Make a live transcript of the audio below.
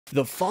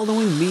The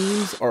following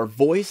memes are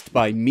voiced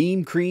by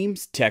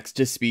Memecream's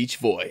text-to-speech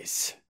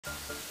voice.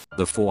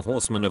 The Four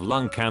Horsemen of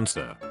Lung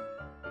Cancer.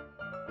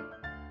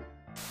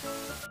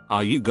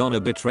 Are you gonna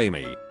betray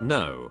me?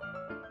 No.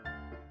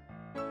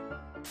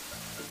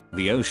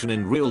 The ocean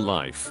in real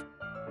life.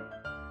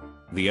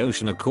 The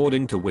ocean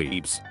according to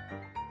Weebs.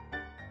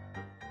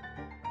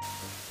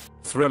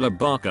 Thriller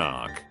Bark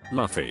Arc,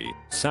 Luffy,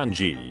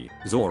 Sanji,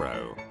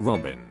 Zoro,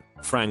 Robin,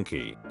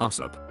 Frankie,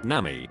 Usopp,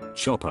 Nami,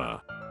 Chopper.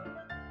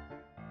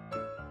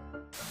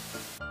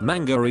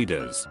 Manga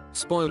readers,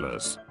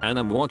 spoilers,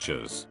 anime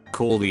watchers,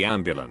 call the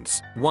ambulance,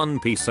 One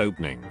Piece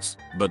openings,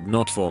 but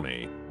not for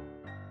me.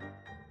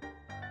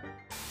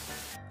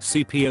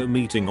 CPO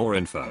meeting or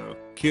info,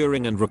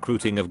 curing and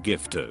recruiting of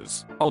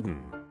gifters,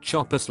 Odin,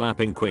 Chopper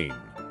slapping Queen,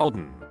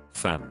 Odin,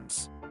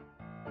 fans.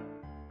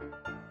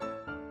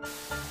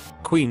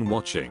 Queen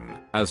watching,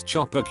 as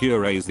Chopper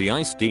cures the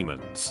ice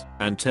demons,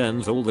 and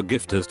turns all the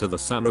gifters to the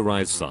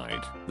samurai's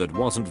side. That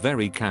wasn't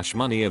very cash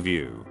money of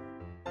you.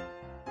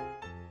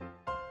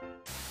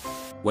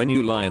 When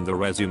you lie in the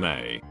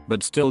resume,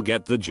 but still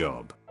get the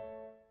job.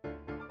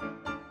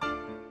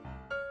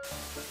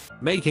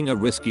 Making a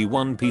risky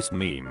One Piece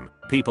meme,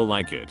 people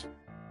like it.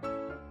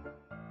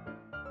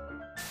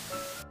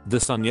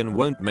 This onion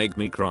won't make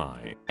me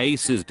cry,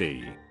 Aces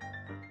D.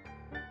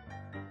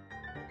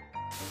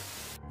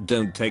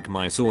 Don't take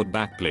my sword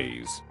back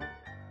please.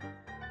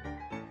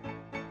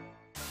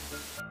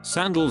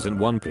 Sandals in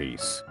One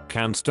Piece,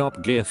 can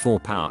stop gear 4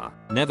 power,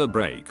 never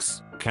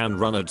breaks, can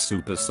run at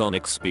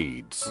supersonic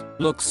speeds,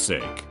 looks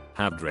sick,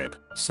 have drip.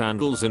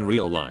 Sandals in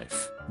real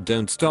life,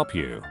 don't stop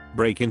you,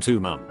 break in 2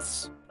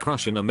 months,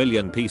 crush in a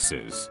million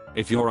pieces,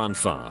 if you're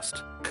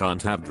unfast,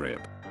 can't have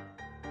drip.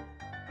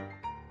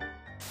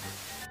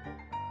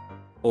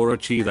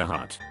 Orochi the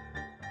Hut.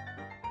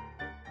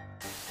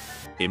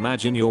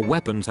 Imagine your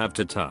weapons have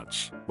to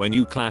touch when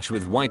you clash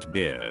with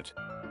Whitebeard.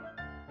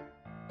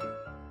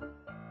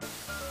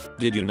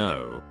 Did you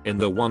know, in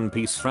the One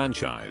Piece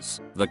franchise,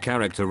 the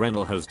character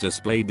Enel has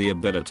displayed the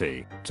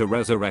ability to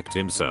resurrect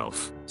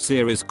himself?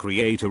 Series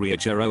creator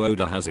Eiichiro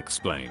Oda has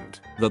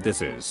explained that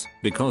this is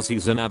because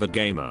he's an avid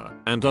gamer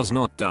and does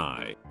not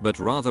die, but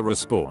rather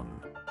respawn.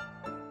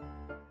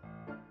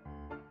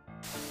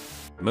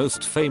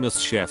 Most famous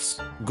chefs: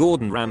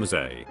 Gordon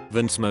Ramsay,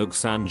 Vince Smoke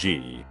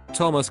Sanji,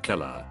 Thomas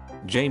Keller,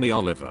 Jamie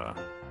Oliver.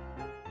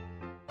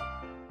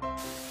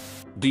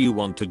 Do you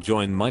want to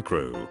join my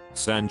crew,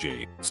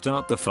 Sanji?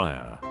 Start the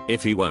fire,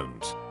 if he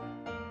won't.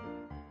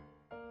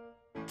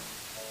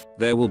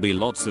 There will be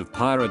lots of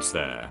pirates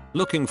there,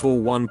 looking for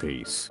One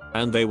Piece,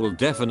 and they will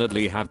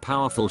definitely have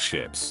powerful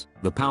ships,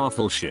 the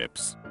powerful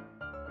ships.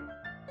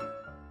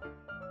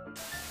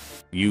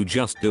 You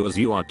just do as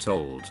you are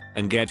told,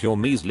 and get your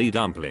measly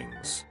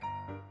dumplings.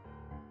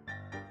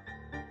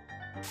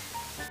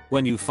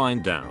 When you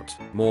find out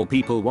more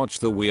people watch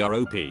the We Are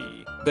OP,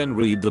 then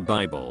read the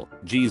Bible,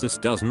 Jesus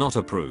does not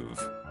approve.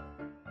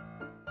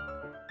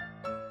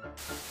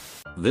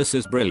 This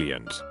is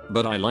brilliant,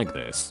 but I like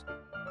this.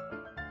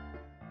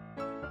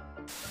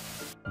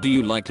 Do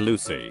you like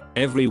Lucy?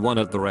 Everyone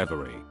at the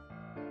reverie.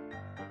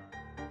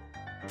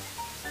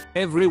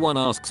 Everyone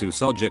asks who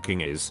Soja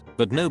King is,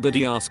 but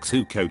nobody asks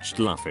who coached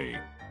Luffy.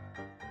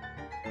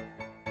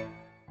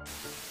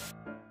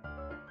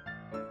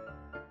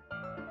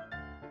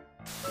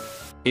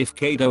 If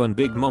Kato and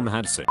Big Mom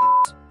had sex,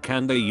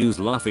 can they use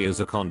Luffy as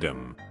a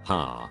condom?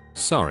 Ha,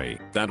 sorry,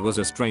 that was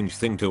a strange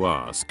thing to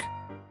ask.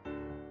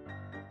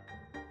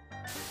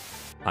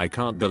 I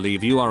can't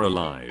believe you are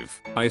alive.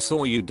 I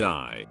saw you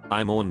die.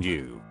 I mourned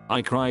you.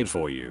 I cried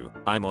for you.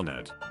 I'm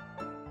honored.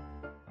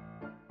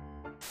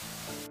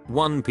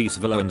 One Piece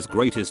villain's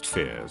greatest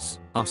fears: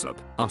 Usopp,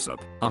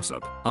 Usopp,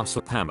 Usopp,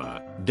 Usopp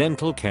hammer,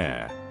 dental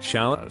care,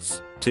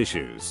 showers,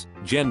 tissues,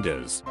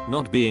 genders,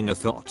 not being a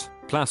thought,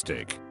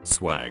 plastic,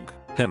 swag,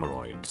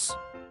 hemorrhoids.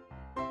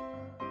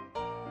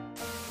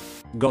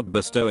 God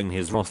bestowing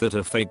his wrath at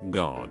a fake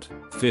god,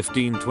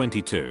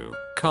 1522,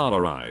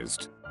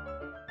 colorized.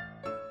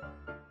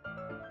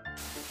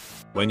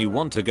 When you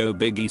want to go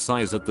biggie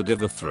size at the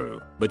diva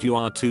through, but you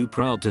are too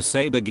proud to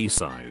say biggie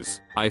size,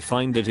 I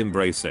find it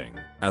embracing,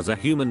 as a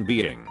human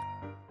being.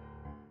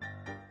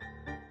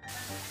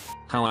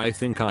 How I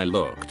think I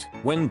looked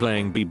when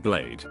playing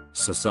Beyblade,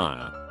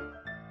 Sasaya.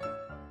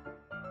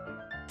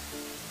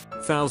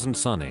 Thousand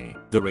Sunny,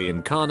 the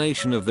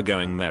reincarnation of the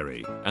Going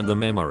Merry, and the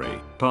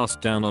memory passed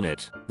down on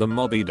it, the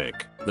Moby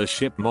Dick, the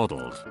ship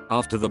modeled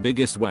after the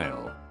biggest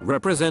whale,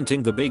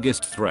 representing the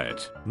biggest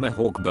threat,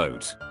 Mehawk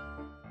boat.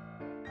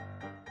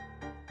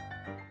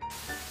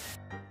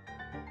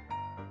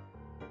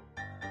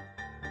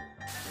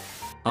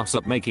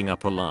 Usopp making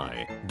up a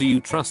lie. Do you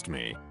trust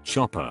me,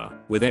 Chopper,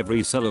 with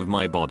every cell of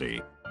my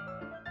body?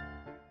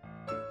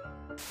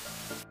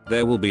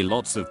 There will be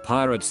lots of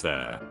pirates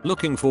there,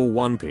 looking for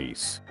One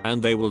Piece,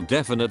 and they will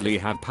definitely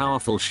have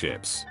powerful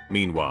ships.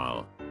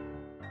 Meanwhile,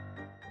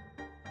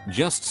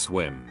 just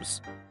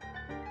swims.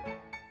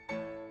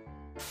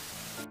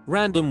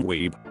 Random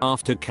weeb,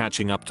 after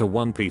catching up to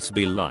One Piece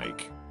be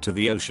like, to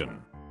the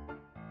ocean.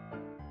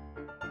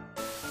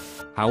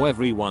 how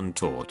everyone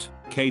taught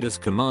Kaido's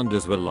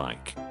commanders were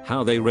like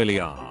how they really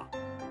are.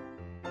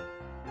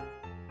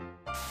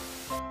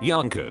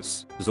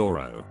 Yonkers,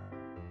 Zoro.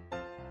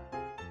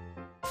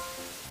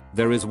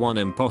 There is one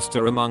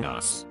imposter among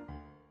us.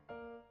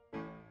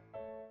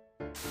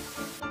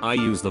 I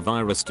use the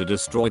virus to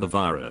destroy the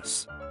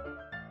virus.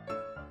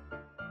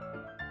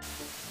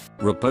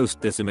 Repost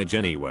this image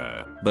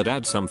anywhere, but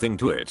add something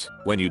to it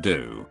when you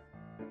do.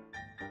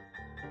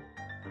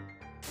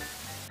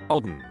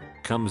 Odin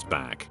comes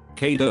back,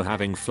 Kaido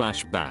having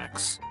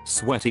flashbacks,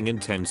 sweating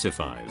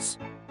intensifies.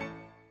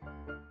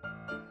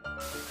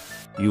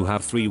 You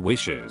have 3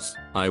 wishes.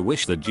 I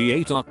wish the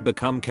G8 arc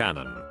become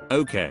canon.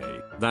 Okay,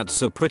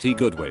 that's a pretty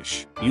good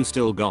wish. You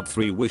still got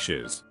 3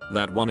 wishes.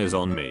 That one is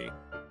on me.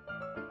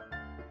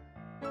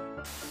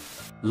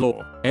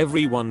 Lore.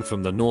 Everyone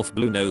from the North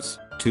Blue knows.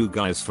 2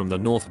 guys from the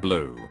North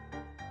Blue.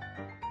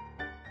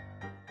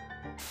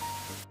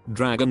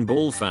 Dragon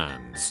Ball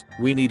fans,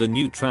 we need a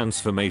new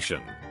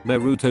transformation.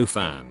 Naruto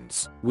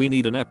fans, we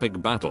need an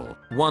epic battle.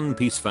 One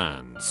Piece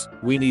fans,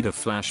 we need a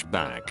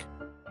flashback.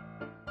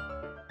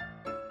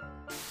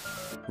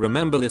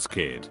 Remember this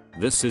kid,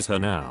 this is her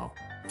now.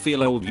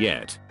 Feel old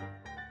yet?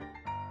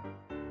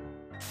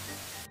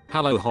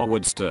 Hello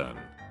Howard Stern,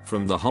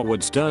 from the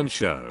Howard Stern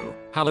Show.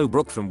 Hello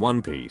Brooke from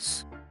One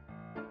Piece.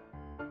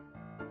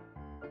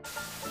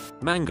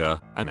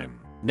 Manga, anime,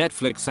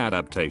 Netflix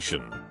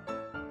adaptation.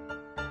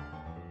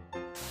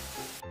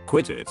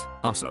 Quit it,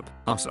 Usup,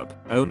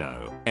 oh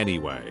no,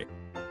 anyway.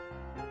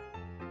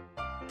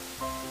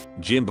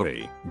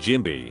 Jimby.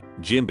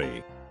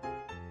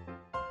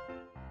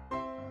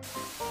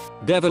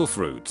 Devil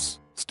Fruits,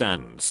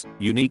 stands,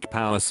 unique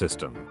power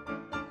system.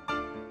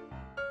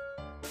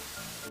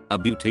 A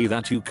beauty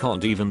that you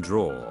can't even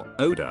draw,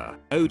 Oda.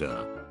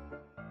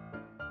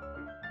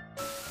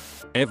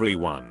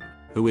 Everyone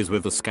who is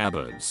with the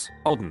scabbards,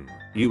 Odin,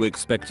 you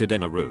expected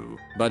Enaru,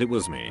 but it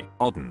was me,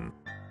 Odin.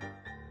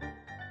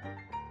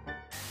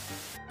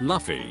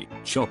 Luffy,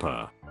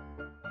 Chopper.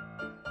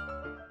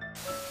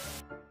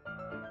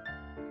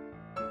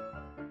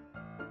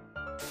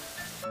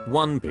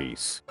 One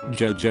Piece,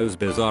 JoJo's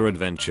Bizarre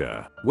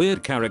Adventure,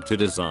 weird character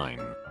design.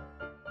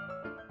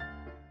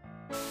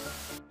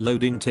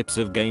 Loading tips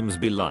of games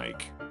be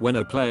like, when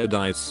a player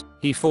dies,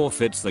 he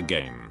forfeits the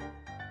game.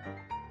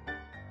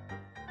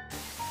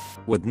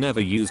 Would never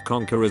use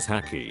Conqueror's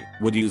Haki,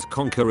 would use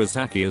Conqueror's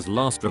Haki as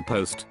last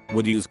repost,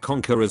 would use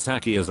Conqueror's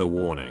Haki as a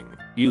warning,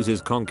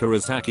 uses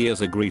Conqueror's Haki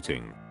as a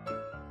greeting.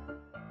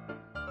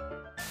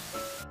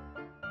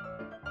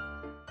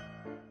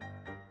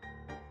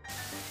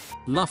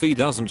 Luffy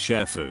doesn't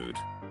share food.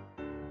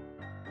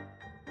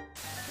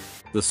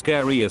 The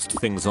scariest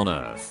things on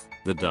earth,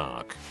 the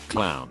dark,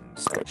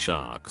 clowns,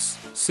 sharks,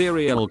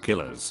 serial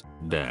killers,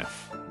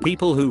 death,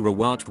 people who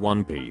rewatched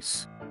One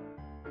Piece.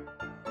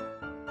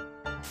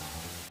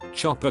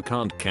 Chopper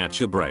can't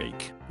catch a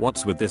break,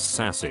 what's with this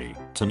sassy,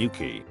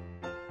 Tanuki?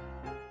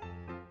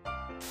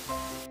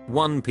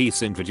 One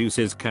Piece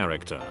introduces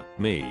character,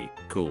 me,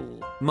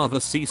 cool, Mother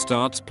C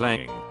starts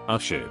playing, oh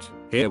shit,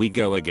 here we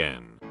go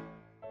again.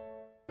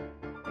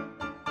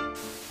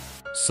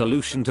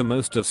 Solution to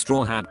most of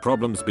Straw Hat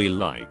problems be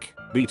like,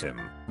 beat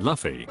him,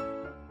 Luffy.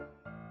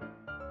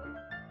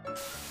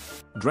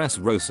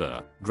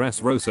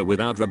 Dressrosa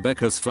without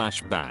Rebecca's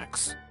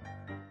flashbacks.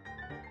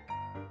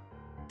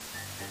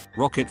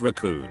 Rocket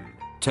Raccoon,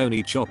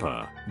 Tony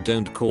Chopper,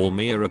 don't call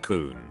me a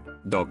raccoon,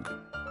 dog.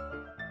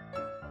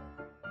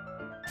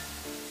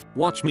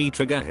 Watch me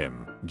trigger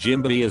him,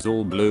 Jimby is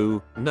all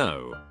blue,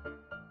 no.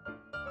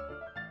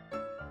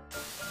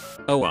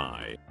 Oh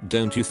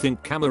don't you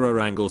think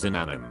camera angles in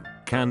anime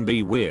can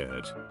be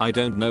weird? I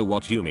don't know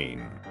what you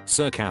mean,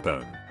 Sir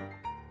Capone.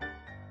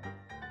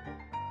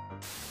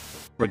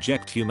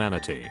 Reject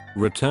humanity,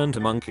 return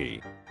to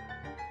monkey.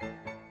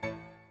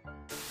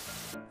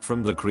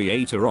 From the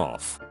creator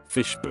of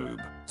Fish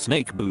Boob,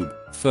 Snake Boob,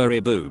 Furry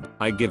Boob,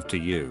 I give to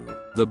you,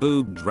 the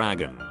Boob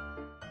Dragon.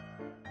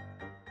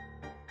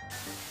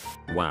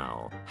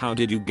 Wow, how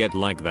did you get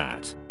like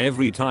that?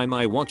 Every time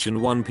I watch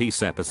an One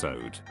Piece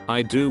episode,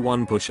 I do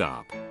one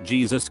push-up,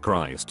 Jesus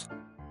Christ.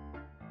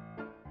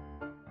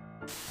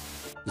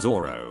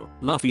 Zoro,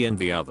 Luffy and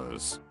the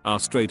others are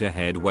straight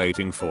ahead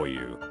waiting for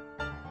you.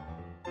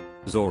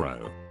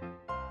 Zoro.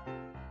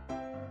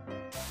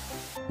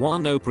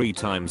 Wano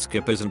pre-time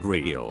skip isn't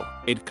real,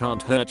 it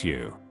can't hurt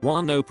you.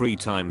 Wano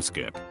pre-time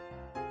skip.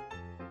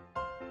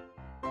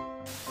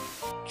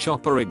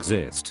 Chopper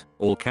exist,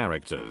 all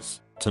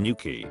characters,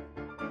 Tanuki.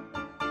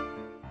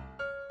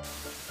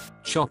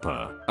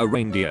 Chopper, a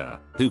reindeer,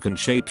 who can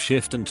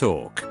shapeshift and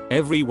talk,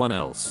 everyone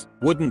else,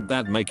 wouldn't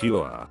that make you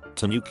a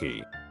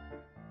Tanuki?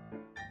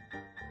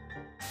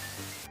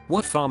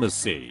 What farmers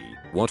see,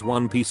 what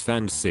One Piece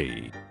fans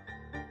see.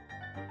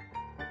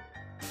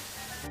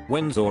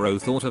 When Zoro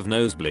thought of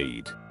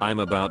Nosebleed, I'm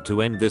about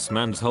to end this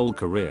man's whole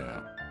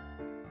career.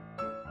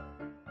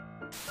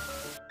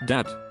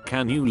 Dad,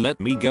 can you let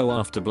me go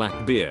after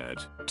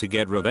Blackbeard to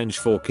get revenge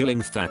for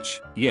killing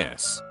Thatch?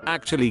 Yes,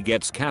 actually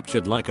gets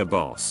captured like a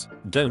boss.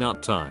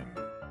 Donut time.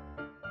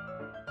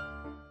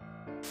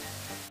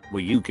 Were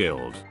you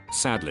killed?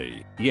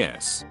 Sadly,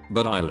 yes,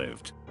 but I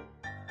lived.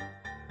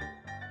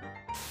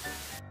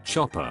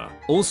 Chopper,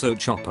 also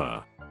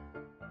Chopper.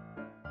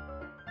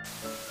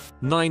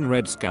 9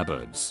 red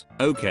scabbards.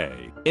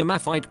 Okay,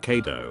 Imafite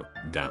Kado.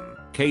 Damn,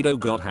 Kado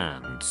got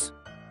hands.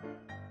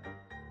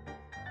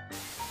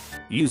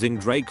 Using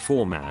Drake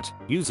format,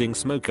 using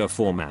Smoker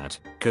format,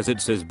 cause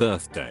it's his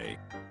birthday.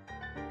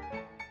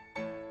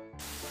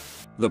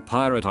 The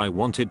pirate I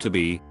wanted to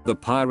be, the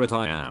pirate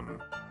I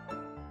am.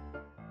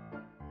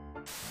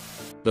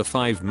 The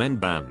 5-men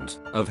band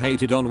of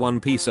hated on One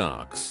Piece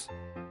arcs.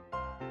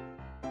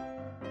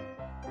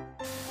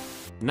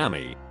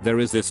 Nami, there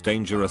is this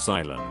dangerous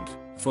island,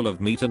 full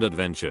of meat and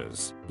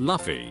adventures.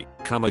 Luffy,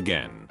 come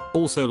again,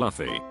 also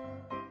Luffy.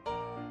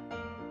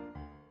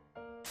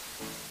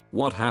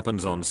 What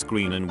happens on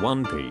screen in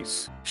One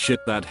Piece? Shit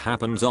that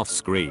happens off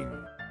screen.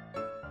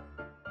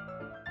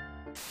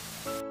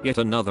 Yet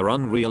another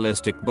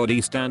unrealistic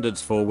body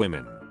standards for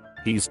women.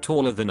 He's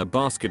taller than a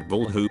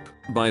basketball hoop,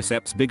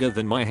 biceps bigger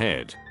than my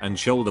head, and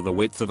shoulder the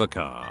width of a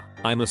car.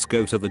 I must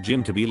go to the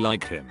gym to be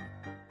like him.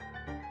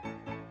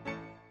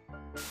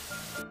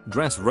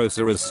 Dress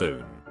Rosa as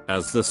soon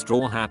as the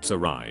Straw Hats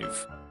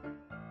arrive.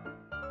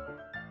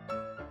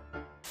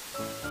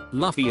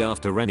 Luffy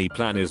after any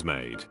plan is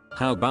made,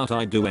 how about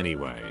I do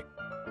anyway?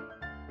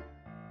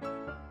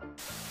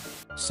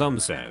 Some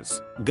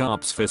says,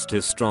 Garp's fist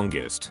is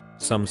strongest,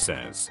 some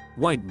says,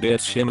 Whitebeard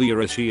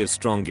Shimurashi is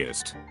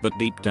strongest, but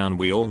deep down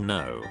we all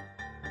know.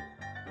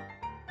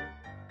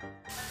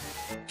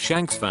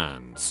 Shanks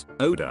fans,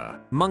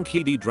 Oda,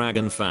 mokey.d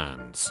Dragon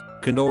fans,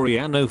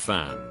 Kanoriano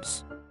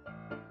fans.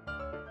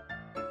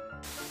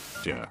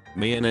 Yeah,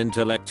 me an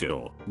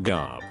intellectual,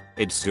 Garp,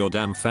 it's your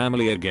damn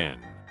family again.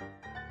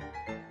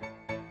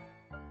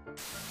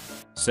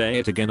 Say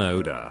it again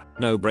Oda,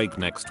 no break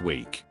next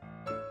week.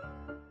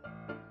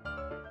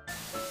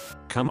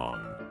 Come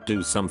on,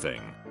 do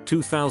something.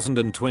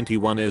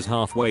 2021 is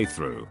halfway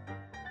through.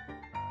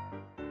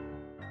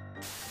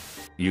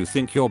 You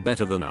think you're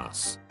better than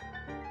us?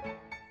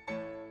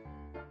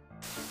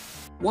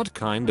 What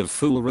kind of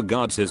fool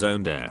regards his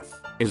own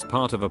death is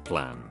part of a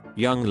plan,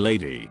 young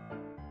lady?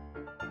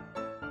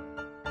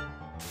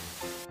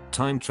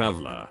 Time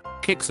traveler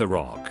kicks a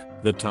rock.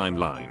 The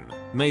timeline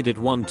made it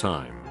one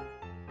time.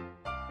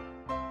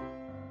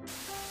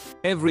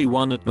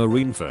 Everyone at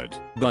Marineford,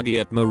 Buggy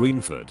at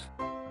Marineford.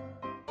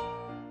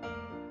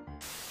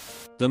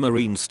 The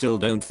Marines still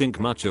don't think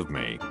much of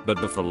me,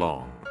 but before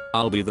long,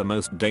 I'll be the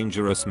most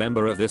dangerous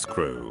member of this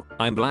crew.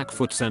 I'm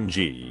Blackfoot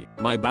Sanji.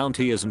 My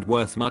bounty isn't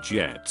worth much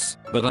yet,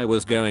 but I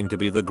was going to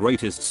be the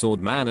greatest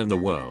swordman in the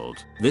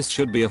world. This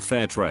should be a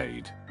fair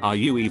trade. Are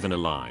you even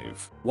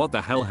alive? What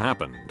the hell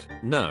happened?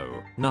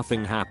 No,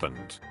 nothing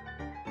happened.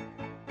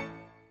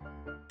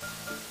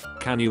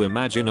 Can you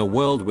imagine a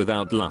world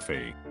without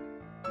Luffy?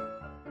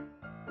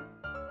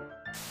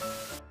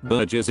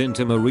 Burges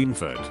into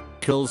Marineford,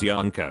 kills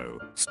Yonko,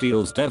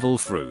 steals devil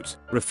fruit,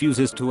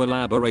 refuses to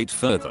elaborate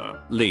further,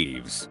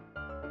 leaves.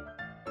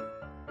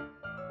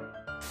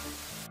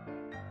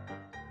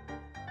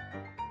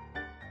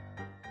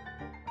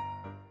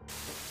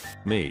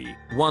 Me,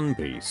 One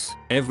Piece,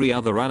 every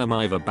other anime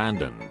I've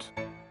abandoned.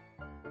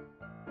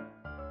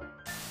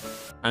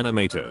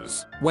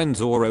 Animators, when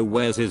Zoro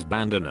wears his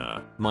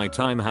bandana, my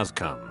time has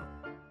come.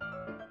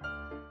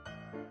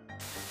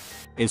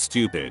 Is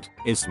stupid,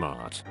 is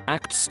smart,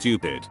 act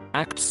stupid,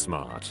 act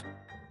smart.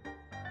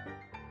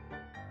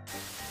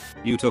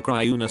 You took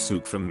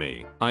Ryunosuke from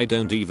me, I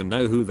don't even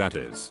know who that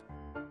is.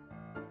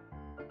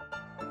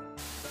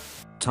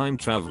 Time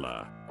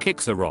traveler,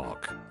 kicks a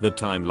rock, the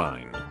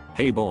timeline.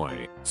 Hey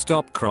boy,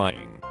 stop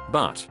crying,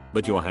 but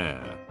your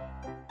hair.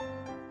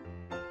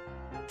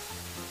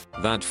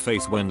 That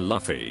face when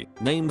Luffy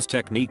names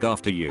technique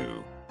after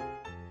you.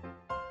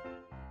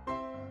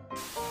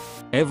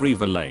 Every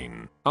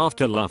villain,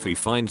 after Luffy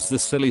finds the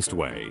silliest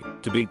way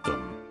to beat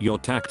them, your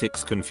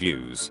tactics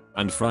confuse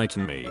and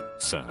frighten me,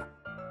 sir.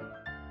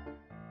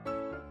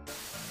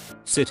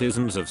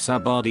 Citizens of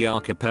Sabadi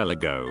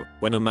Archipelago,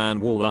 when a man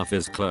wore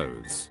Luffy's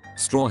clothes.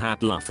 Straw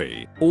Hat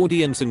Luffy,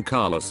 audience in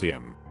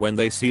Colosseum, when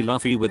they see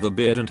Luffy with a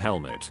beard and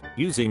helmet,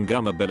 using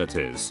gum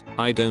abilities,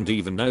 I don't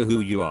even know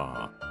who you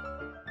are.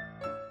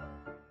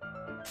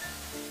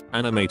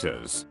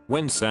 Animators,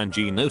 when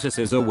Sanji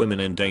notices a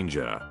woman in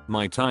danger,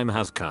 my time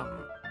has come.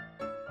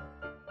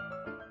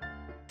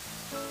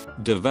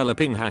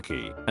 Developing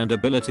Haki and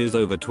abilities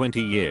over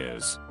 20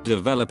 years,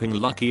 developing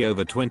Lucky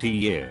over 20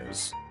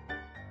 years.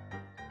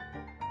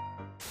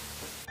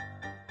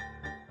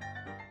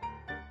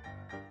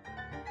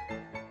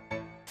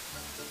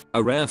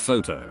 A rare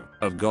photo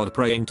of God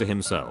praying to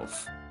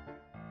himself.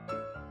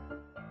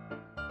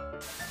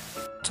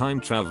 Time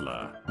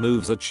traveler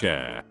moves a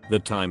chair, the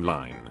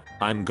timeline.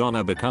 I'm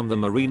gonna become the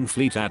Marine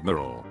Fleet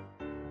Admiral.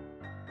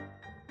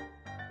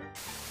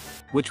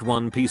 Which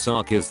One Piece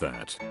arc is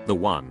that? The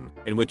one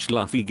in which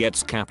Luffy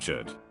gets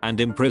captured and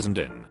imprisoned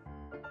in?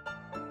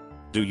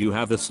 Do you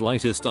have the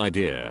slightest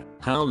idea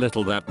how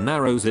little that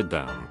narrows it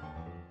down?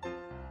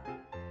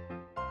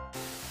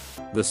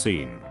 The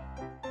scene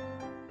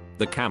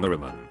The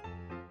cameraman.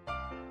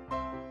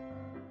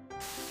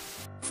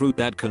 Fruit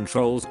that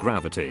controls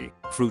gravity.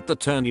 Fruit that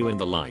turn you in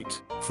the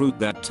light. Fruit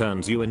that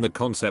turns you in the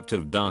concept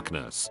of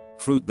darkness.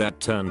 Fruit that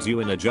turns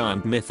you in a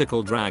giant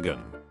mythical dragon.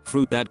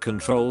 Fruit that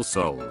controls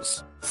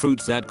souls.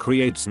 Fruits that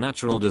creates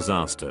natural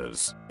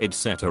disasters,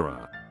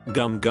 etc.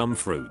 Gum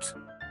fruit.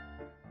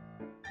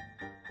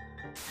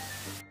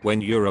 When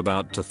you're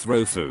about to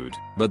throw food,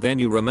 but then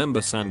you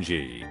remember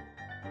Sanji.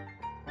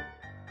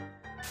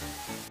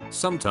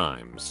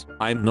 Sometimes,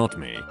 I'm not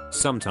me.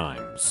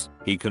 Sometimes,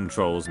 he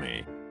controls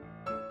me.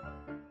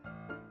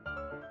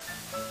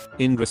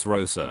 In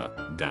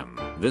Dressrosa, damn,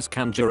 this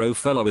Kanjuro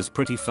fellow is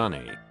pretty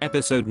funny.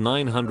 Episode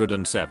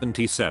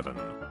 977.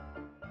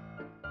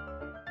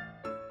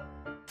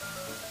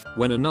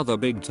 When another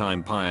big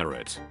time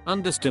pirate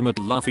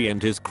underestimates Luffy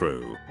and his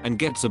crew and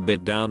gets a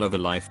bit down of a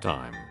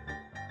lifetime.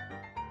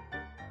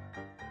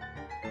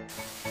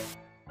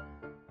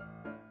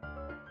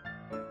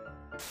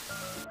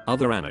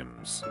 Other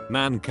animes,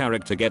 man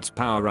character gets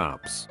power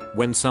ups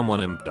when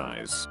someone imp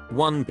dies.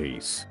 One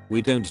Piece,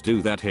 we don't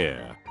do that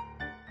here.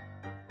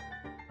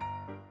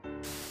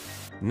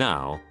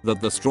 Now that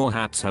the Straw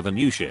Hats have a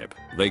new ship,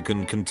 they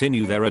can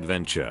continue their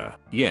adventure.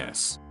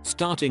 Yes,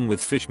 starting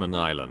with Fishman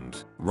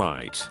Island,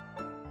 right?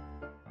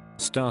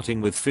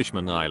 Starting with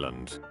Fishman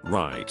Island,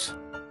 right?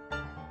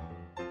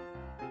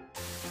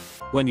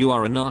 When you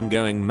are an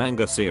ongoing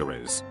manga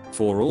series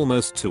for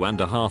almost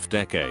 2.5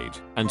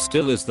 decades and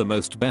still is the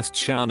most best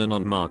shounen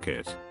on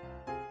market.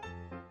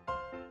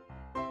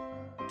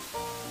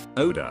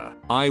 Oda,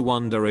 I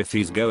wonder if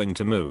he's going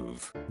to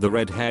move. The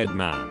red-haired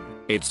man.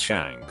 It's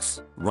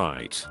Shanks,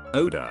 right?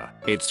 Oda,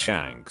 it's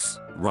Shanks,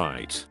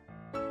 right?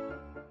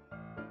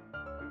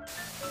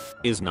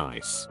 Is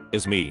nice,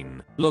 is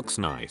mean, looks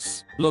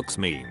nice, looks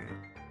mean.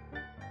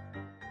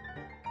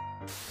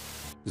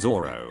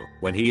 Zoro,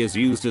 when he is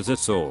used as a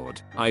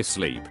sword, I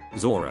sleep.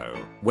 Zoro,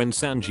 when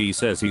Sanji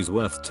says he's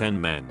worth 10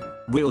 men,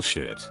 real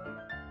shit.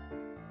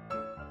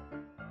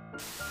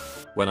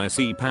 When I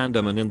see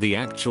Pandaman in the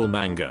actual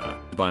manga,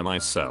 by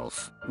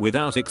myself,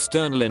 without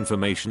external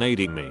information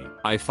aiding me,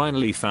 I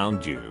finally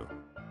found you.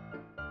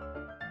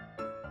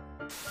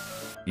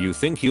 You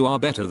think you are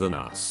better than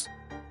us.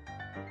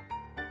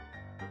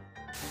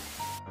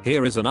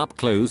 Here is an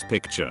up-close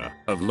picture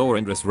of Law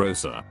in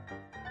Dressrosa.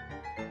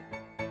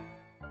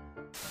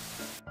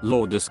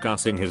 Law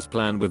discussing his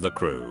plan with the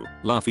crew,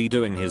 Luffy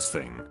doing his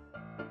thing.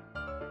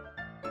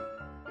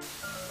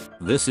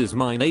 This is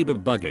my neighbor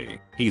Buggy,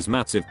 he's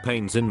massive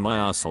pains in my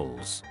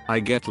assholes. I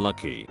get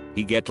lucky,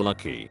 he get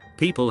lucky.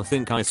 People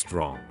think I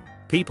strong.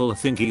 People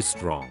think he's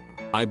strong.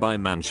 I buy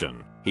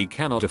mansion, he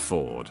cannot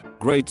afford.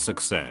 Great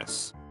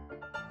success.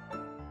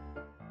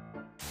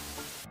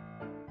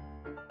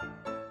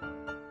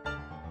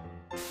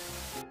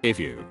 If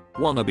you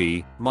wanna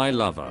be my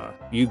lover,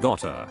 you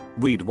gotta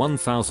read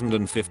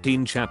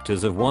 1015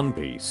 chapters of One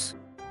Piece.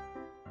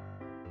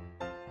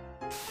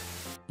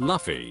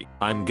 Luffy,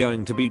 I'm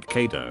going to beat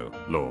Kaido,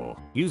 Law,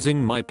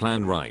 using my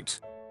plan right.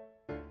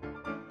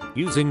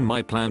 Using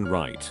my plan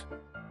right.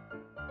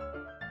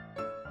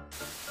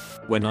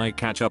 When I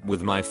catch up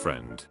with my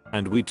friend,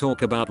 and we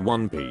talk about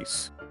One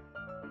Piece.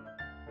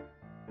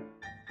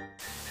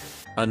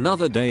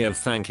 Another day of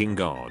thanking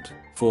God,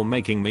 for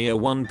making me a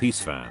One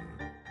Piece fan.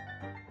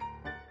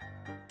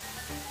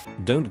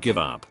 Don't give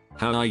up,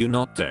 how are you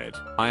not dead?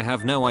 I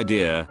have no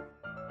idea.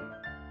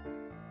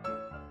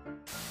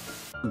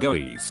 Go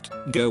east,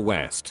 go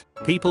west.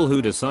 People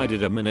who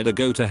decided a minute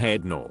ago to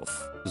head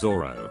north.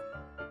 Zoro.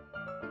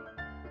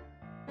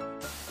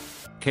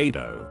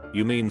 Kaido,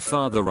 you mean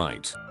farther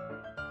right?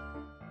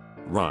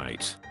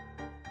 Right.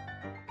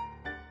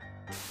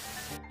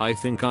 I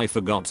think I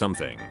forgot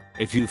something.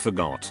 If you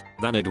forgot,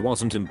 then it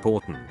wasn't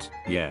important.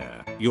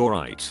 Yeah, you're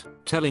right.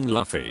 Telling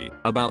Luffy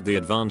about the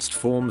advanced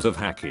forms of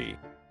Haki.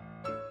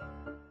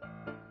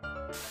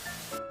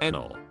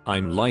 Enel,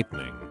 I'm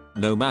lightning.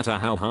 No matter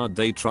how hard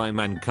they try,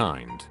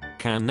 mankind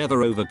can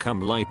never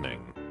overcome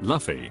lightning.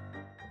 Luffy.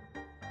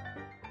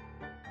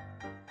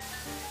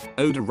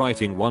 Oda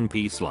writing One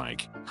Piece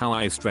like how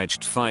I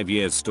stretched 5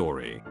 years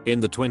story in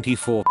the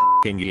 24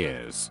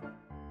 years.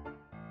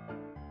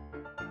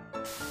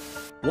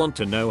 Want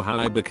to know how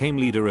I became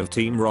leader of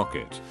Team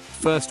Rocket?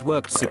 First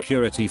worked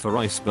security for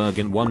Iceberg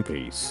in One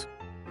Piece.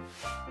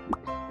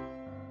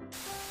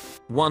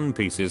 One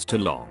Piece is too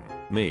long.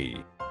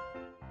 Me.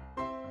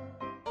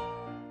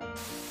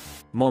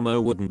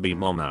 Momo wouldn't be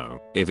Momo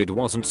if it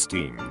wasn't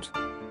steamed.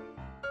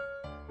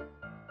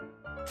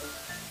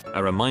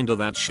 A reminder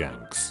that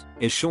Shanks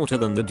is shorter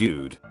than the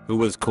dude who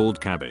was called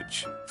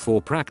Cabbage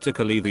for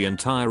practically the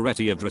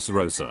entirety of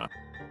Dressrosa.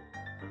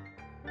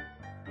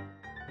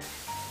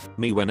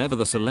 Me whenever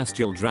the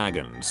celestial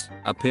dragons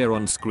appear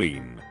on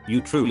screen, you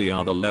truly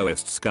are the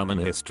lowest scum in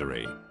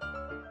history.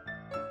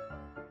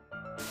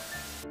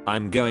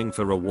 I'm going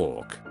for a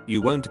walk,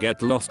 you won't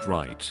get lost,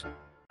 right?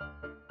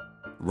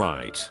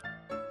 Right.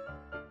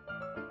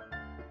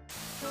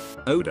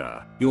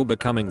 Oda, you're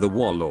becoming the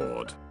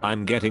warlord.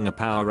 I'm getting a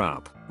power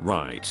up,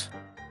 right?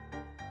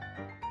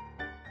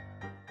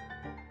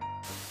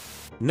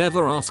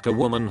 Never ask a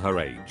woman her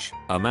age,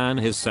 a man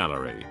his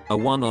salary, a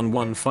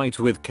one-on-one fight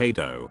with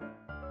Kato.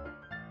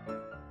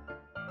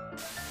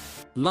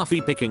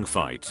 Luffy picking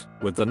fight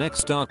with the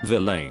next arc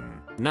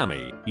villain,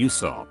 Nami,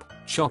 Usopp,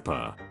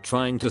 Chopper,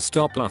 trying to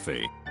stop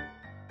Luffy.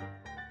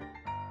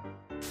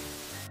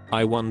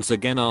 I once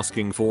again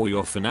asking for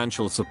your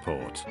financial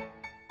support.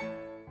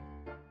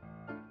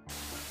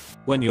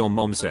 When your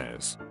mom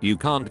says you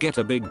can't get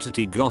a big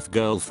titty goth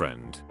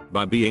girlfriend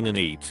by being a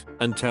NEET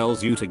and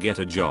tells you to get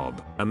a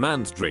job, a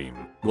man's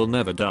dream will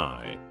never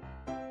die.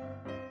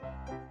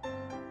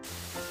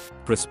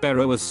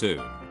 Prospero as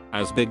soon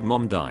as Big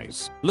Mom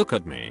dies. Look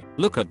at me,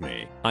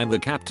 I'm the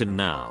captain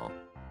now.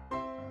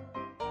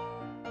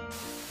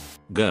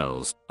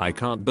 Girls, I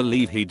can't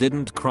believe he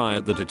didn't cry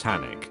at the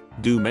Titanic.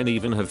 Do men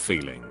even have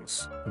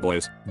feelings?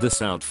 Boys,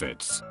 this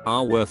outfits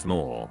are worth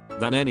more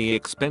than any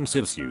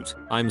expensive suit.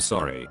 I'm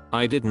sorry,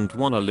 I didn't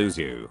wanna lose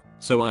you,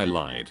 so I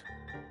lied.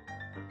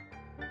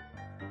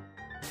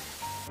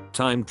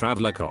 Time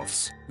traveler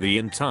coughs the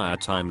entire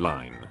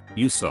timeline.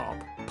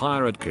 Usopp,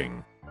 Pirate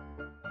King.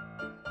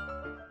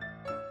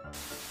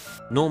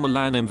 Normal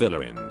anime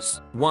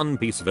villains, One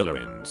Piece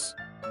villains.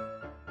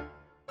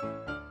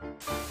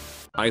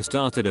 I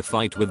started a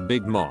fight with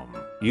Big Mom.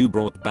 You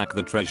brought back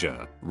the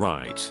treasure,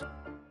 right?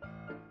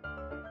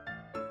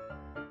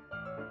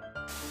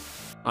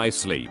 I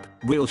sleep,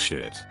 real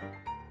shit.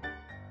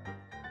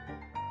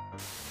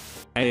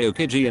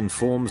 Aokiji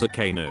informs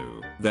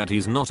Akainu that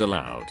he's not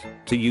allowed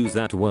to use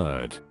that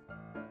word.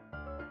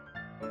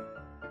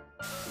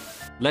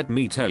 Let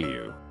me tell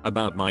you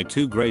about my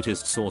two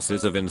greatest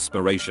sources of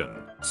inspiration.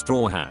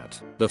 Straw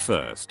Hat. The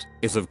first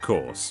is of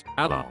course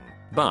Along,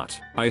 but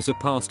I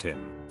surpassed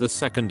him. The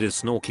second is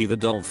Snorky the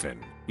Dolphin.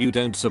 You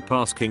don't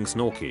surpass King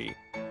Snorky.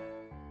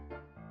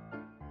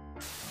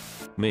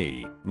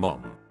 Me,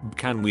 Mom.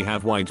 Can we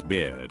have white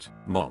beard?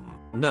 Mom.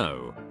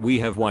 No, we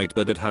have white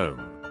bird at home.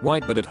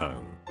 White bird at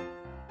home.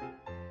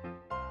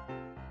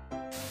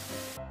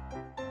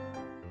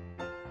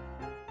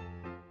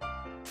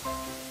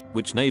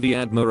 Which Navy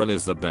Admiral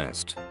is the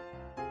best?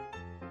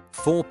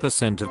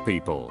 4% of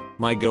people.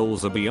 My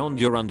goals are beyond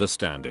your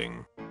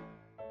understanding.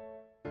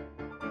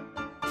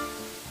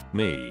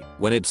 Me,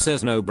 when it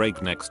says no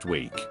break next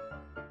week.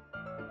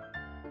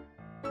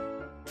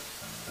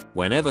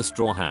 Whenever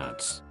Straw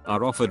Hats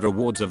are offered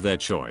rewards of their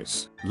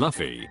choice,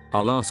 Luffy,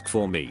 I'll ask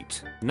for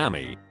meat.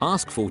 Nami,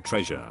 ask for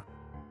treasure.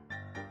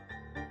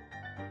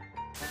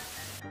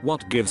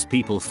 What gives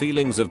people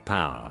feelings of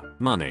power,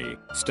 money,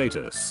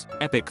 status?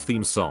 Epic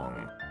theme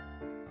song.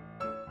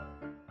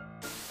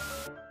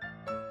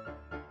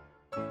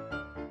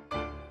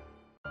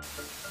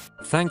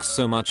 Thanks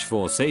so much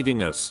for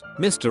saving us,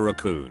 Mr.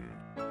 Raccoon.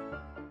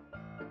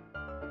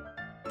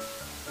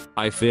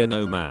 I fear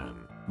no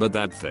man, but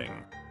that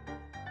thing.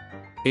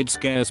 It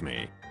scares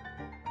me.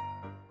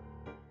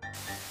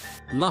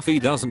 Luffy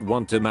doesn't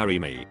want to marry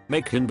me,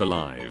 make him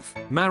alive.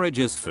 Marriage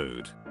is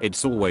food,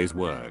 it's always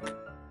work.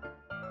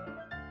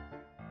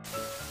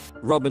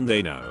 Robin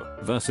they know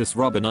versus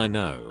Robin I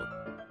know.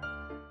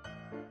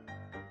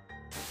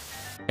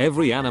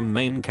 Every anime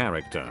main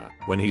character,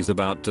 when he's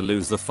about to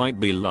lose the fight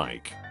be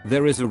like,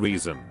 there is a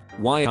reason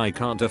why I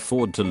can't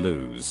afford to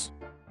lose.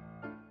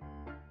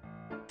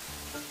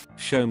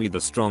 Show me the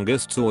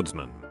strongest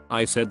swordsman.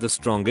 I said the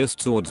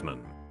strongest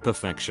swordsman.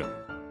 Perfection.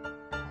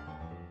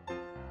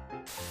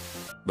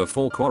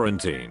 Before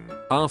quarantine.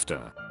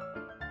 After.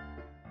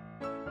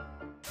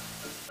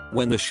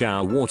 When the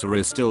shower water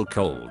is still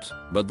cold,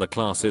 but the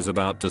class is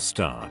about to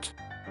start.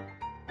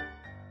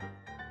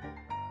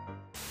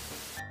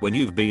 When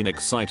you've been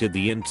excited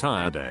the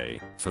entire day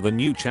for the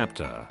new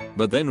chapter,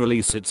 but then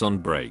release it's on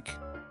break.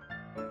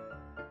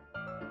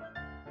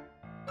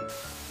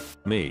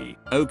 Me,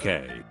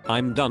 okay,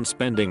 I'm done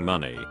spending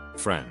money.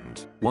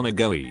 Friend, wanna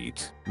go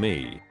eat?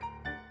 Me.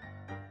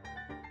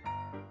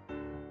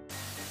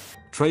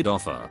 Trade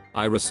offer,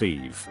 I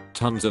receive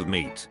tons of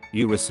meat.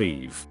 You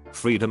receive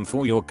freedom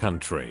for your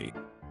country.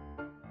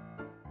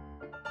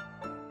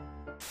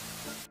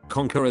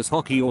 Conqueror's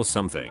hockey or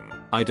something.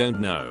 I don't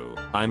know.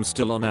 I'm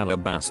still on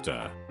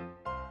Alabasta.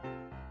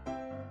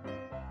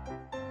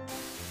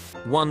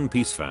 One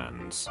Piece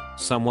fans.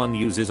 Someone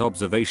uses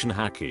observation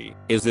hacky.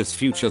 Is this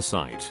future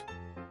sight?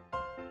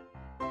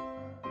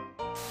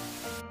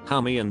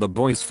 How me and the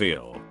boys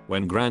feel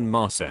when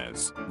Grandma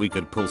says we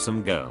could pull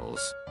some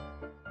girls.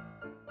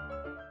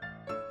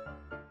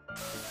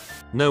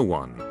 No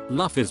one.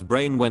 Luffy's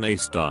brain when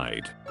Ace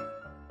died.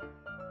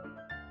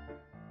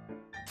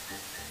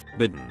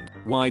 Bidden,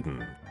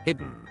 widen,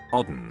 hidden,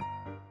 odden.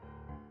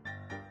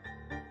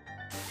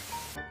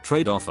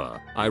 Trade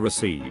offer, I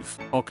receive.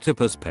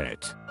 Octopus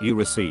pet, you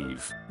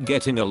receive.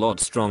 Getting a lot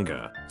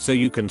stronger, so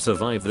you can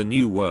survive the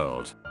new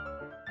world.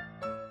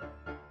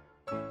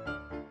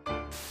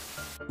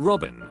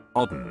 Robin,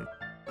 odden.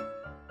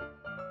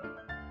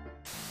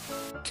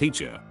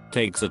 Teacher,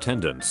 takes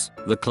attendance.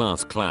 The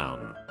class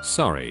clown.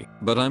 Sorry,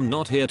 but I'm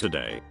not here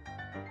today.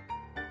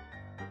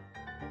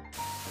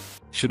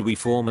 Should we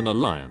form an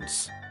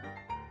alliance?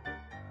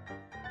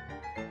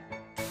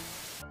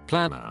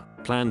 Planner,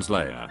 Plans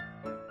layer.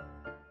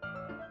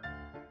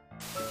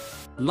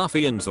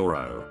 Luffy and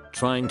Zoro,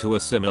 trying to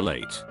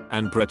assimilate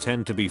and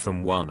pretend to be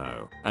from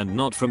Wano and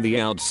not from the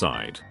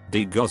outside,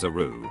 D.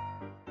 Gozaru.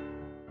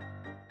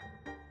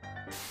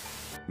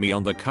 Me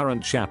on the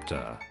current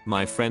chapter,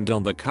 my friend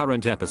on the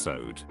current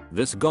episode,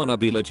 this gonna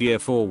be lit year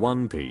for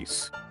One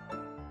Piece.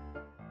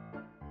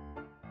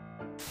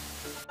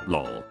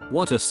 Lol,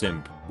 what a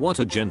simp, what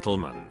a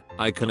gentleman,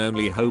 I can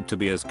only hope to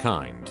be as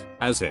kind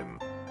as him.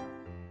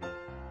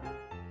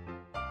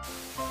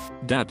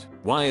 Dad,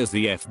 why is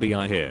the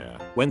FBI here?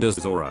 When does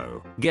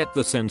Zoro get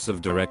the sense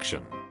of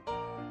direction?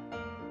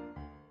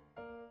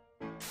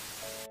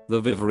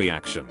 The Viv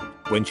reaction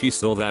when she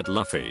saw that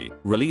Luffy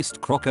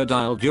released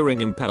Crocodile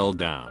during Impel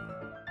Down.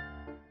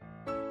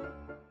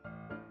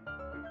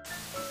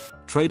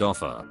 Trade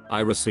offer, I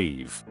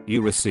receive,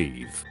 you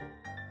receive.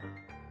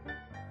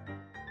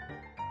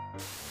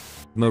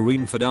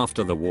 Marineford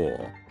after the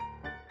war.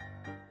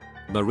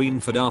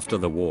 Marineford after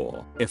the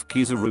war, if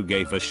Kizaru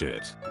gave a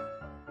shit.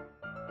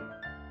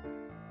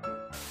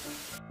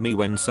 Me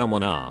when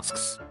someone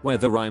asks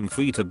whether I'm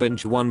free to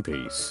binge One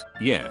Piece,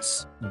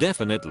 yes,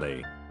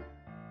 definitely.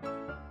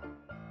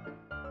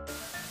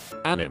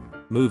 Anime,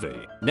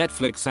 movie,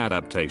 Netflix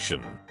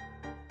adaptation.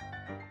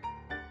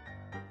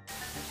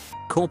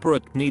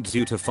 Corporate needs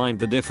you to find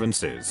the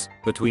differences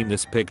between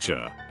this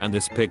picture and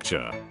this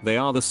picture, they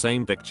are the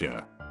same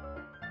picture.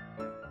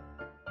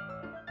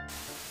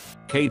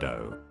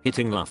 Kaido,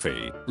 hitting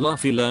Luffy,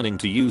 Luffy learning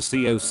to use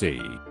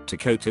COC to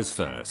coat his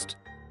first.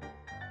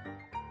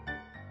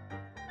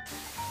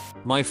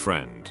 My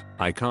friend,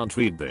 I can't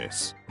read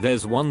this,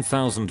 there's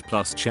 1000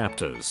 plus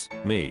chapters,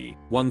 me,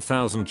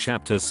 1000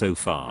 chapters so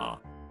far.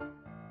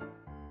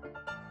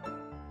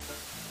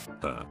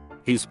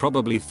 He's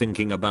probably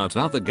thinking about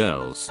other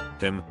girls,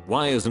 him,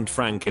 why isn't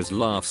Frank his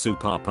laugh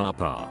super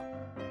papa?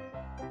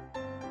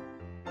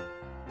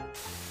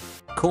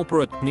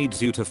 Corporate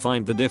needs you to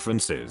find the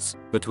differences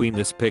between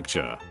this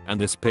picture and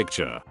this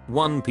picture,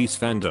 One Piece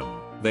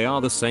fandom, they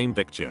are the same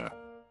picture.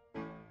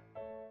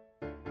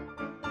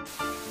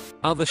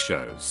 Other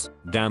shows,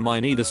 damn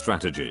I need a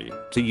strategy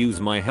to use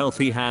my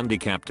healthy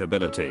handicapped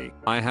ability,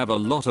 I have a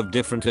lot of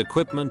different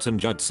equipment and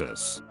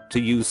jutsus to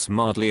use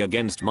smartly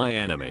against my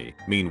enemy.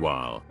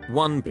 Meanwhile,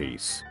 One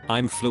Piece,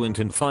 I'm fluent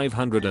in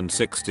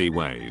 560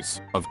 ways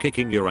of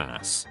kicking your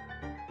ass.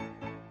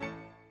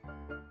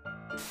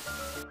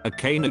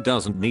 Akainu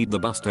doesn't need the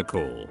Buster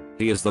Call,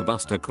 he is the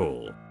Buster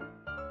Call.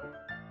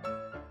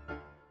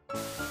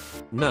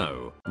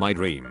 No, my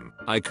dream,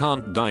 I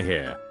can't die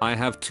here, I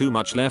have too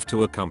much left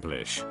to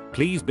accomplish,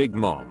 please Big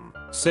Mom,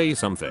 say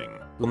something,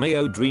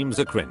 Lumeo dreams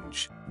are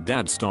cringe,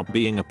 Dad stop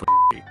being a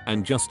p***y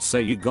and just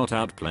say you got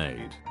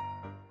outplayed.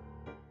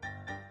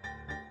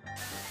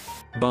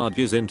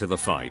 Barges into the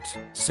fight,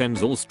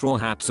 sends all Straw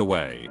Hats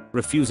away,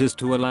 refuses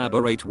to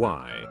elaborate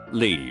why,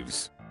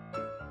 leaves.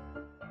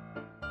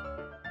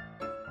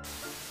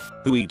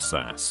 Who eats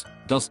ass?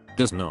 Does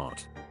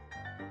not.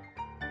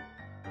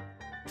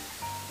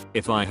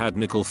 If I had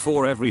nickel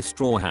for every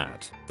Straw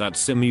Hat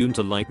that's immune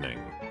to lightning,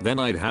 then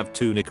I'd have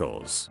 2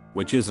 nickels,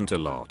 which isn't a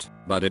lot,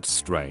 but it's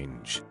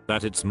strange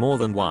that it's more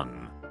than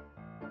 1.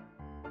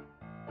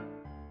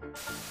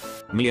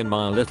 Me and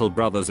my little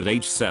brothers at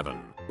age 7,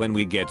 when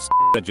we get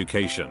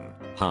education,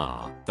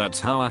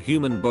 that's how a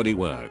human body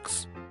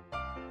works.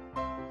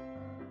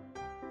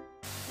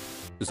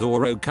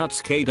 Zoro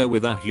cuts Kaido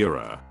with a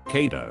Hura,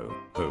 Kaido,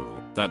 who,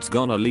 that's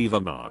gonna leave a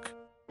mark.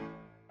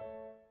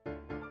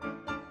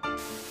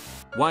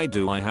 Why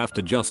do I have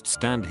to just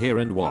stand here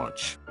and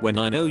watch, when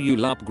I know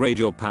you'll upgrade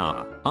your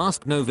power,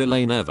 ask no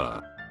villain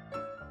ever.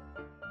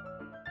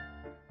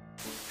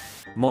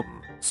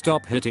 Mom,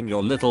 stop hitting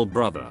your little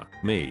brother,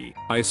 me,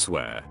 I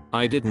swear,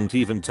 I didn't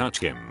even touch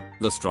him,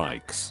 the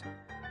strikes.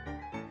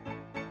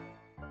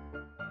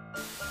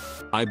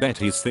 I bet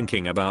he's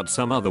thinking about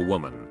some other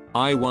woman,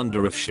 I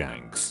wonder if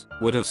Shanks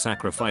would have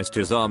sacrificed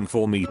his arm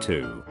for me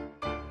too.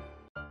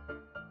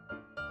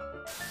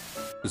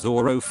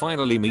 Zoro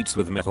finally meets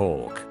with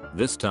Mihawk.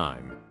 This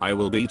time, I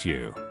will beat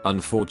you.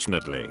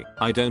 Unfortunately,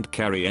 I don't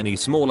carry any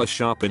smaller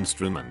sharp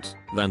instrument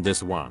than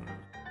this one.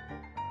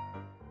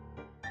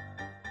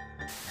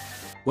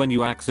 When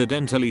you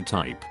accidentally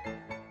type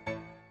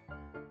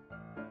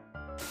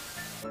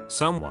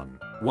someone,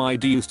 why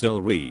do you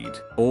still read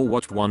or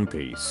watch One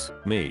Piece?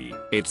 Me,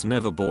 it's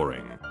never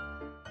boring.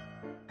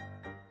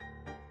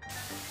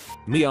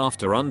 Me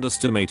after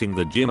underestimating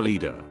the gym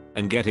leader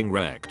and getting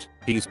wrecked,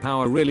 his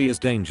power really is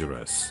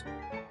dangerous.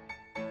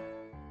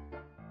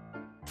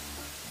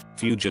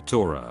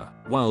 Fugitora,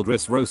 while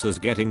Dressrosa's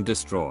getting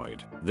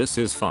destroyed, this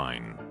is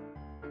fine.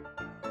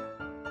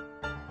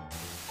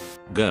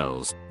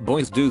 Girls,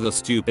 boys do the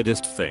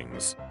stupidest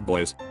things,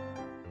 boys.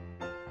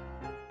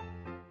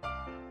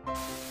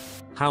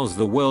 How's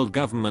the world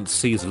government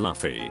sees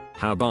Luffy?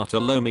 How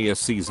Bartolomea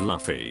sees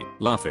Luffy?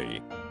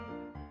 Luffy.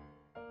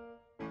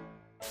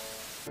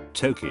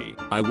 Toki,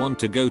 I want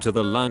to go to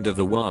the land of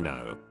the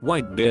Wano,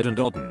 Whitebeard and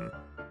Odin.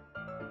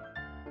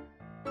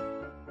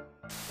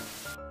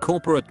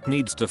 Corporate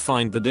needs to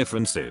find the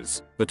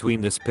differences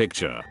between this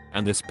picture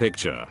and this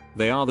picture.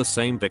 They are the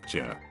same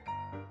picture.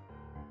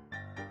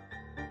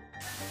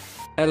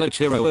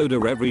 Elichiro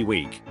Oda every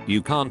week.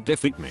 You can't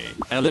defeat me.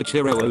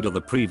 Elichiro Oda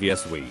the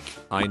previous week.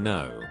 I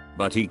know,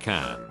 but he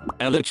can.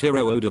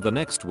 Elichiro Oda the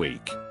next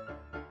week.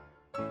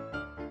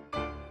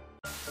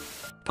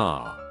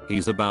 Pa.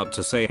 He's about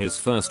to say his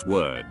first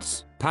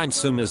words.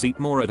 Pansumas eat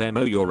more at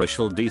mo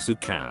yorishal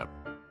disukab.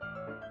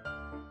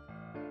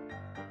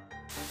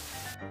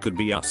 Could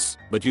be us,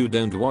 but you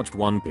don't watch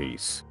One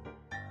Piece.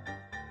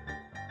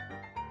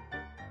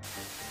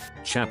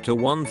 Chapter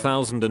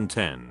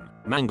 1010.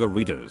 Manga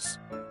readers.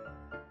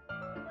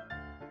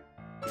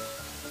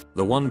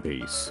 The One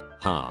Piece.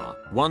 Ha.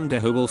 Wonder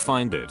who will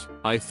find it.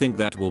 I think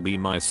that will be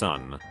my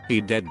son.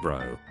 He dead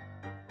bro.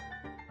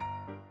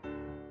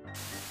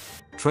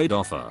 Trade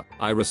offer.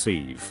 I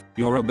receive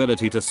your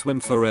ability to swim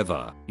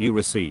forever. You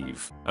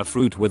receive a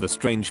fruit with a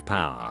strange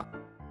power.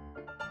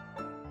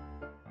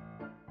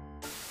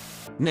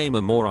 Name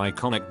a more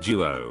iconic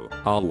duo.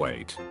 I'll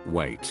wait.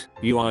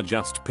 You are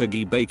just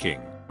piggy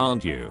baking,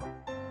 aren't you?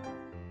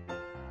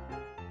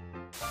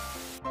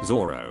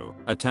 Zoro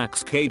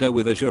attacks Kaido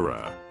with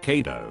Azura.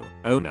 Kaido,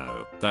 oh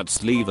no,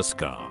 that's leave a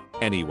scar.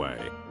 Anyway.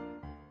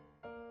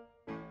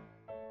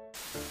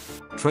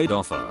 Trade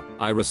offer.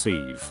 I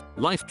receive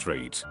life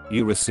treat.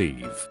 You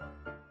receive.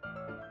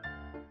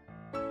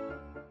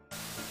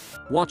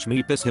 Watch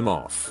me piss him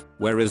off.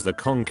 Where is the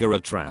Conqueror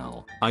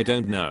trowel? I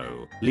don't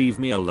know. Leave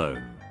me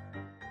alone.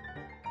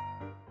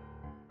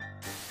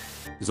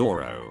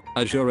 Zoro,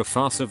 Azura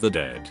Farce of the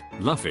Dead.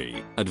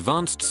 Luffy,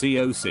 Advanced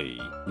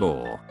COC,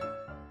 Law.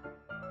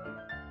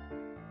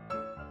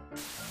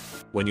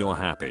 When you're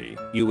happy,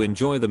 you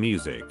enjoy the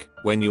music.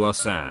 When you are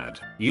sad,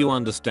 you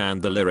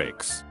understand the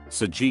lyrics.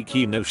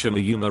 Sajiki no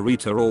Shimayuma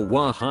Rita or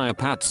Wahaya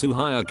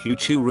Patsuhaya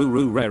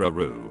Kuchururu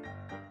Reraru.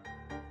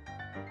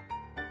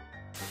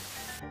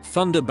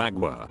 Thunder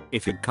Bagua,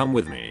 if you'd come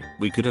with me,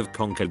 we could have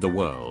conquered the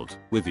world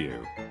with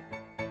you.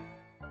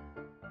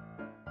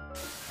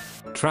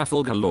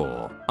 Trafalgar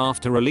Law,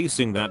 after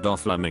releasing that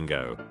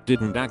Doflamingo,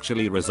 didn't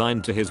actually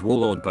resign to his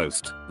warlord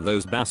post.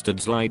 Those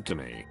bastards lied to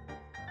me.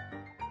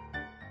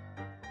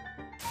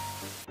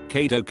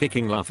 Kaido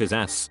kicking Luffy's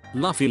ass.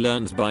 Luffy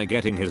learns by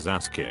getting his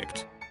ass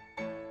kicked.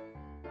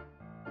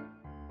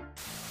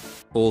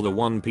 All the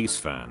One Piece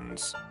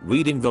fans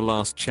reading the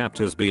last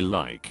chapters be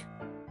like.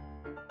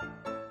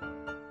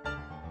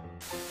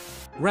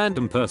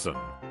 Random person.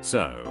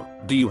 So,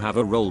 do you have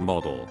a role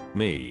model?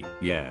 Me,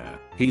 yeah.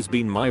 He's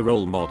been my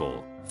role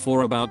model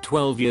for about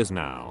 12 years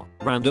now.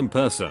 Random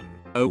person.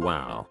 Oh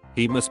wow.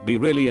 He must be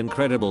really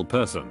incredible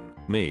person.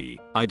 Me,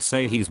 I'd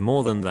say he's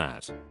more than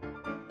that.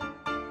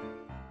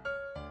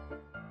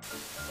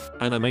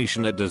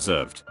 Animation it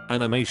deserved.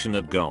 Animation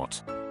it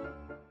got.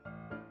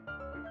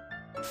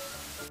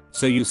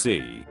 So you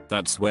see,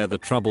 that's where the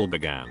trouble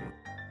began.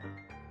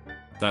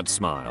 That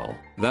smile.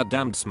 That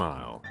damned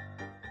smile.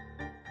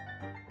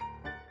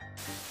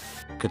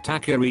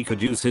 Katakuri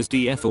could use his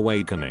DF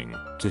awakening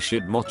to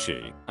shit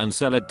mochi and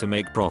sell it to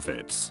make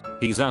profits.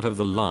 He's out of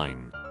the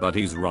line, but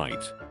he's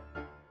right.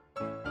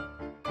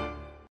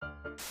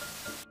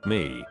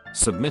 Me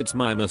submits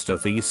my Mr.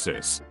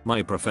 Thesis.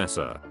 My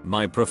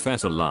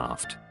professor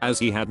laughed as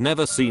he had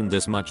never seen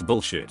this much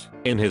bullshit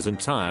in his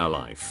entire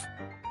life.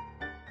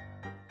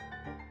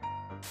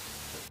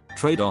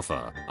 Trade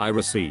offer. I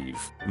receive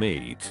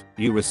meat.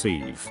 You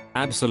receive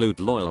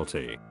absolute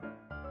loyalty.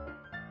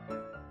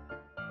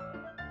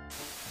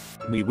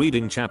 Me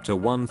reading chapter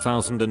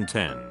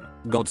 1010.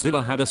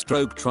 Godzilla had a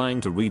stroke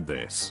trying to read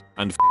this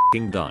and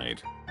f***ing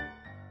died.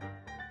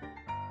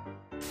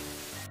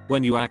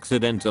 When you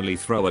accidentally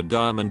throw a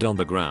diamond on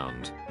the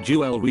ground,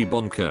 jewelry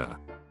bonker.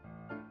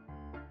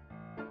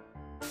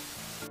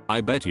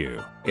 I bet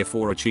you, if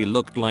Orochi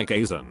looked like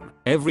Aizen,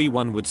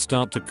 everyone would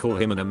start to call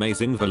him an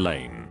amazing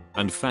villain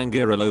and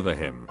fangirl over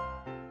him.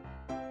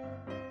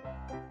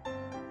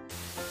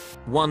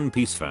 One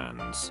Piece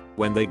fans,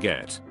 when they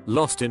get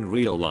lost in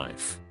real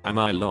life, am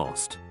I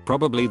lost?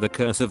 Probably the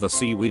curse of the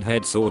seaweed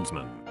head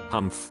swordsman,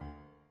 humph.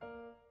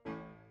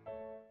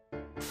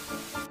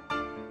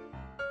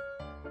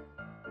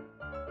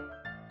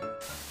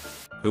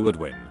 Who would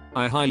win?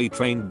 A highly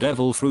trained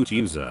devil fruit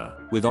user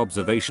with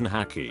observation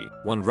haki,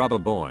 one rubber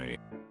boy.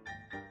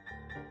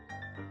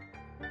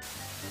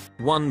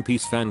 One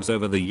Piece fans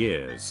over the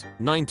years,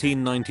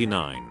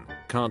 1999,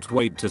 can't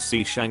wait to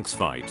see Shanks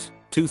fight.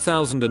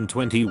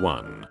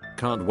 2021,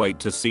 can't wait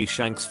to see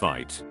Shanks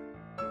fight.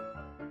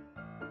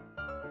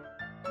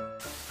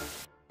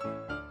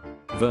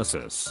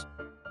 Versus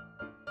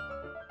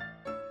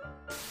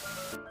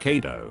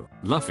Kaido,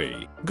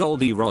 Luffy,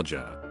 Goldie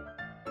Roger.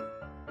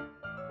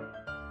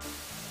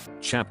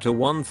 Chapter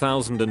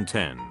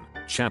 1010,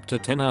 Chapter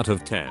 10 out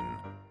of 10.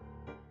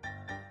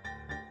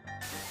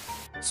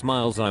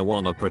 Smiles I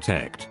wanna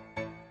protect.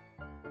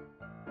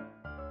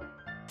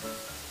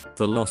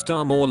 The Lost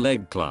Arm or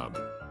Leg Club.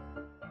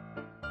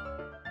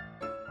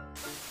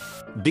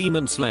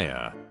 Demon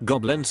Slayer,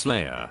 Goblin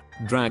Slayer,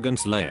 Dragon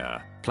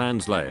Slayer, Clan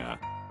Slayer.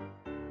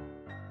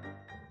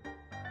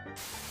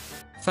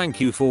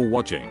 Thank you for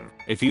watching.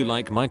 If you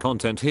like my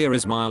content, here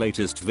is my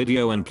latest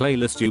video and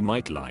playlist you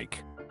might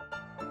like.